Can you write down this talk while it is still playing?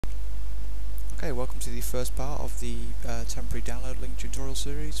Okay, welcome to the first part of the temporary download link tutorial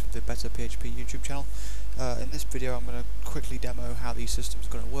series for the BetterPHP YouTube channel. In this video I'm going to quickly demo how the system's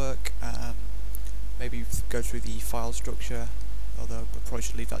going to work, maybe go through the file structure, although I probably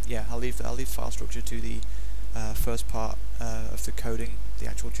should leave that, I'll leave file structure to the first part of the coding, the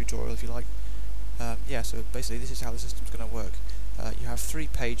actual tutorial if you like. So basically this is how the system's going to work. You have three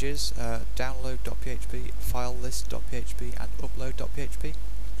pages, download.php, file list.php and upload.php.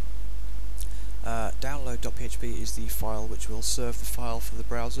 Download.php is the file which will serve the file for the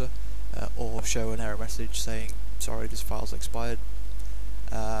browser or show an error message saying sorry, this file's expired.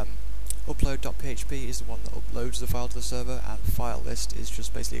 Upload.php is the one that uploads the file to the server, and file list is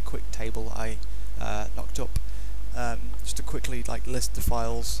just basically a quick table I knocked up just to quickly list the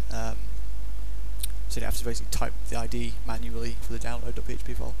files, so you have to basically type the ID manually for the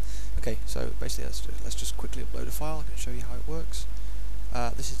download.php file. Okay, so basically let's just quickly upload a file. I can show you how it works.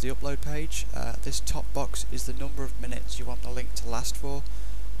 This is the upload page. This top box is the number of minutes you want the link to last for.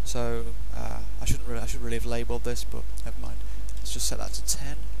 So I should really have labelled this, but never mind. Let's just set that to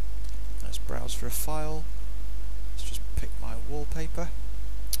 10. Let's browse for a file. Let's just pick my wallpaper.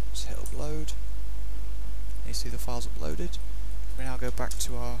 Let's hit upload. You see the file's uploaded. We now go back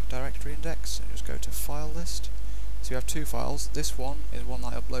to our directory index and just go to file list. So we have two files. This one is one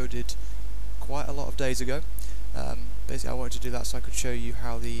that I uploaded quite a lot of days ago. Basically I wanted to do that so I could show you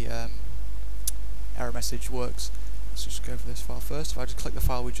how the error message works. Let's just go for this file first. If I just click the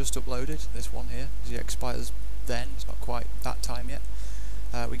file we just uploaded, this one here, it expires then, it's not quite that time yet.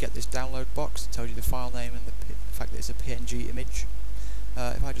 We get this download box that tells you the file name and the fact that it's a PNG image.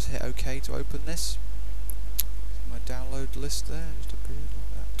 If I just hit OK to open this, my download list there just appeared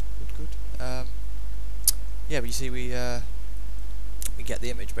like that. Good. But you see we get the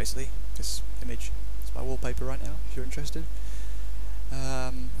image basically. This image. My wallpaper right now, if you're interested.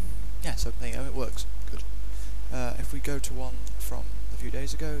 So there you go, it works. Good. If we go to one from a few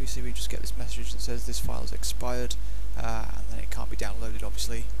days ago, you see we just get this message that says this file is expired, and then it can't be downloaded,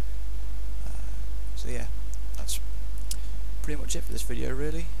 obviously. That's pretty much it for this video,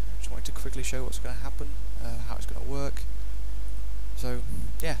 really. Just wanted to quickly show what's going to happen, how it's going to work. So,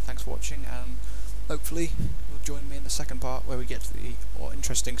 thanks for watching, and hopefully you'll join me in the second part where we get to the more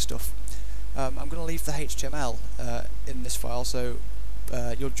interesting stuff. I'm going to leave the HTML in this file, so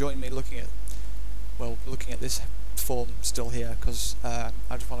you'll join me looking at this form still here, because I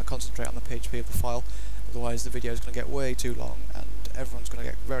just want to concentrate on the PHP of the file. Otherwise the video is going to get way too long and everyone's going to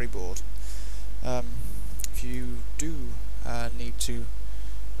get very bored. If you do need to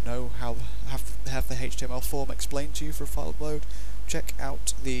know how have the HTML form explained to you for a file upload, check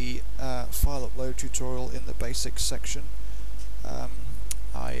out the file upload tutorial in the basics section.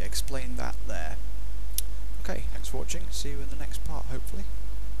 I explained that there. Okay, thanks for watching. See you in the next part, hopefully.